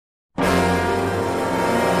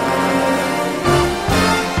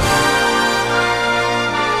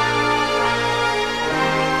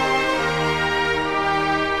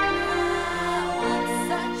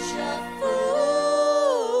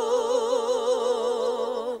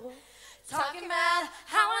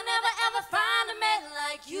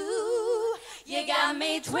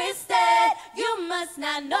it twisted. You must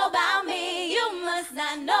not know about me. You must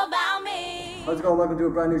not know about me. How's it going? Welcome to a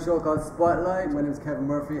brand new show called Spotlight. My name is Kevin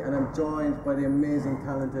Murphy and I'm joined by the amazing,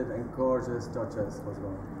 talented and gorgeous Duchess. How's it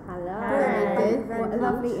going? Hello. Very good. What a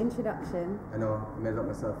lovely introduction. I know, I made it up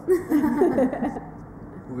myself. Who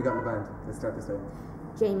we got in the band? Let's start this way.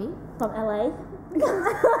 Jamie From LA.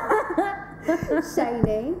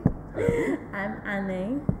 Shani. I'm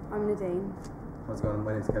Annie. I'm Nadine. How's it going?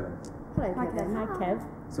 My name's Kevin. Hello, Kevin. Hi, Kev.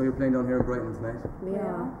 So you're playing down here in Brighton tonight? We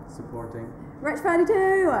are. Supporting? Wretch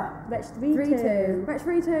 32. Wretch 32. Wretch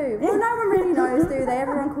 32. Well, no one really knows, do they?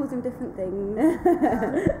 Everyone calls him different things.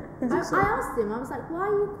 I asked him, I was like, why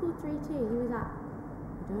are you called 32? He was like, I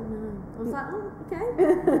don't know. I was like, oh, okay.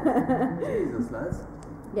 Jesus, lads.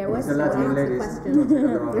 Yeah, we're supporting ladies.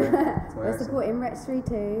 We're supporting Wretch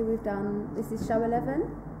 32. We've done, this is show 11.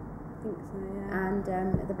 I think so, yeah. And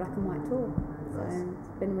the Black and White tour. So it's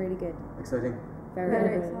been really good. Exciting.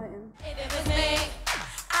 Very exciting. If it was me,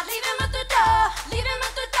 I'd leave him at the door. Leave him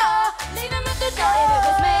at the door. Leave him at the door. If it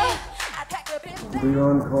was me, I'd pack up his Do your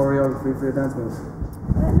own choreography for your dance moves.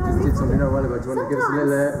 Just did something there a while ago. Do you want to give us a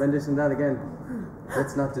little rendition of that again?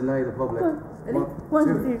 Let's not deny the public. 1,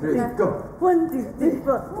 2, 3, go. 1, 2, 3,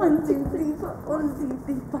 4. 1, 2, 3, 4. 1, 2,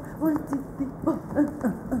 3, 4. 1, 2, 3, 4.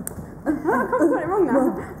 I can't put it wrong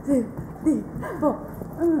now. 1, 2, 3, 4.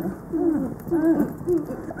 I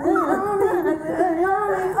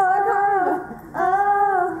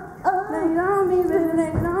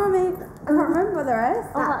can't remember the rest.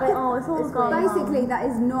 Oh, it's all gone. Basically, that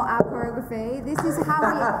is not our choreography. This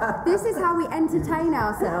is how we entertain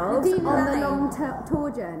ourselves on the long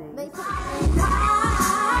tour journey. Don't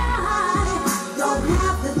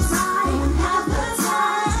have the time,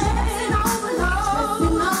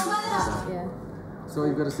 Yeah, So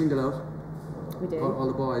you've got a single out. we do. All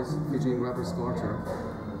the boys featuring rapper Scorcher.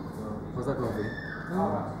 How's that going for you?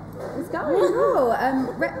 It's going well. I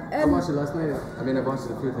watched it last night. I mean, I watched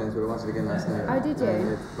it a few times, but I watched it again last night. Oh, did you? And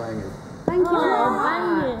it's banging. Thank you very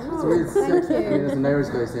much. It's weird. Thank I mean, you. there's an Irish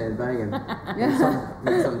guy saying banging. Maybe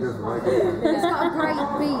something different, right? It's got a great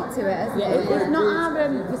beat to it. Hasn't Yeah, it?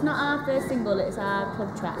 it's not our first single, it's our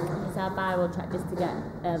club track. It's our viral track just to get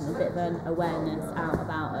a bit of an awareness out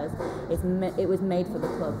about us. It was made for the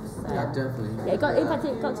clubs. So. Yeah, definitely. Yeah, in fact,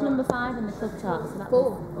 it got to number 5 in the club chart. So that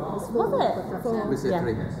Four. Was it? We said Yeah.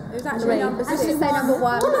 3. It was actually number 6. I should say number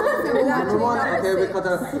 1. Number 1, okay, we got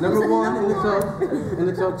that. Number 1 in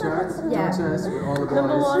the club charts. Yeah. Duchess with all the boys.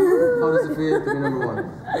 Number 1. How does it feel to be number 1?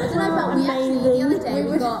 I don't know, but we actually, the other day,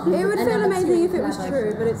 we got... It would feel number amazing 2 if it was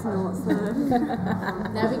true, but it's not. So.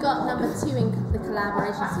 No, we got number 2 in the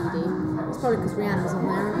collaboration CD. It's probably because Rihanna was on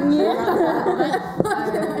there.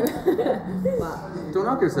 Don't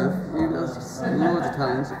knock yourself. You got loads of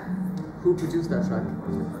talent. Who produced that track?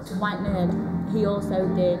 White Nerd. He also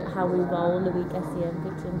did How We Roll, Louis Gessian,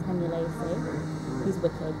 featuring Tanya Lacey. He's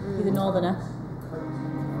wicked. He's a northerner.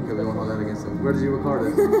 Okay, we won't hold that against him. Where did you record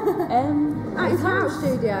it? It's home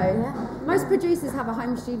studio. Most producers have a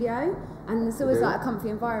home studio, and it's always like a comfy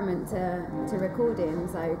environment to record in.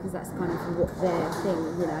 So, because that's kind of what their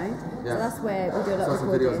thing, you know. Yeah. So that's where we do a lot I of saw some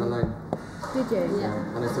recording. videos online. Did you?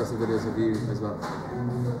 Yeah. And I saw some videos of you as well.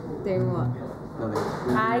 Doing what?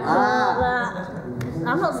 Nothing. I call that.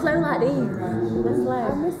 I'm not slow like these. They're slow.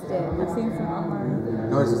 I missed it. I've seen some online.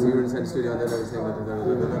 No, it's just you were inside the studio and then I was saying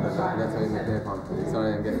that's how you make napalm.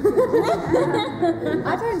 Sorry, I'm getting.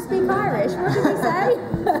 I don't speak Irish. What did we say?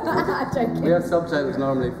 I'm joking. We have subtitles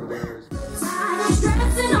normally for the Irish.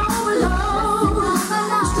 Stressing overload.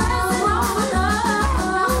 Stressing overload.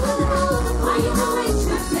 Why you always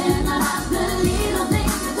tripping about the little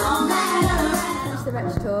things that don't matter? Finish the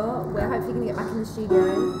Wretch tour. We're hopefully going to get back in the studio,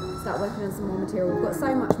 start working on some more material. We've got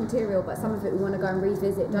so much material, but some of it we want to go and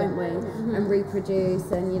revisit, don't we? And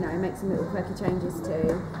reproduce and, you know, make some little quirky changes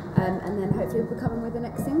to. And then hopefully we'll be coming with the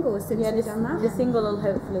next single as soon as we've done that. The single will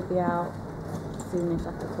hopefully be out soonish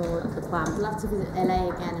after tour. That's the plan. I'd love to visit LA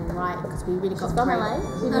again and write because we really got She's from great. LA.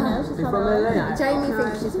 Did you know she's from LA? Jamie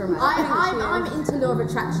thinks she's from LA. I'm into Law of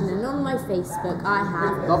Attraction, and on my Facebook I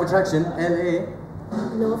have Law of Attraction, LA.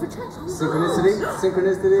 Law of Attraction. Synchronicity?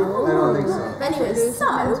 Synchronicity? I don't think so. But anyway, so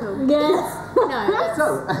Yes. no,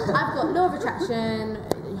 I've got Law of Attraction,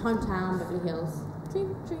 hometown, Beverly Hills.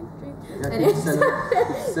 Dream. Yeah, keep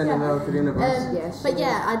sending it out to the universe. But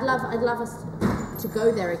yeah, I'd love us to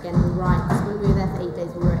go there again and write. Because when we were there for 8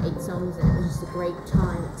 days, we wrote 8 songs, and it was just a great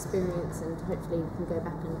time, experience, and hopefully we can go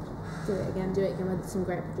back and do it again with some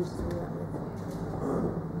great producers we work with.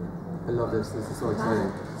 I love this. This is so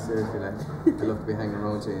exciting. Seriously, like, I love to be hanging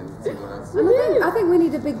around you and seeing what else. And I think we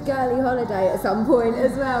need a big girly holiday at some point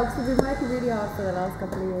as well, because we've been working really hard for the last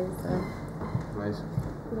couple of years. So. Right.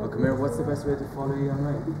 Well, Camille, what's the best way to follow you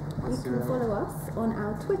online? You can follow us on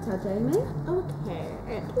our Twitter, Jamie. Okay,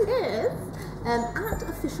 it is at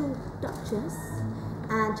official Duchess,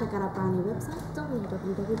 and check out our brand new website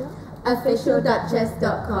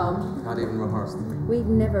officialduchess.com. Not even rehearsed. We've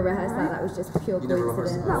never rehearsed that. That was just pure You never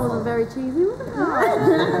rehearsed coincidence. that? That wasn't very cheesy, was it?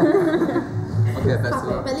 Okay, best of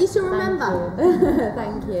luck. But at least you'll remember.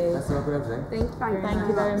 Thank you. Best of luck with everything. Thank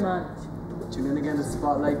you very much. Tune in again to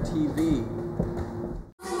Spotlight TV.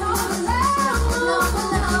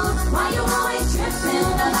 Why you always tripping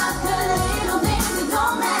about the little things that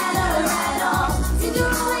don't matter at all? See, you're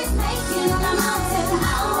always making a mountain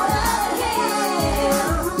out of a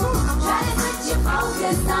hill. Try to put your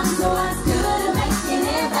focus on the one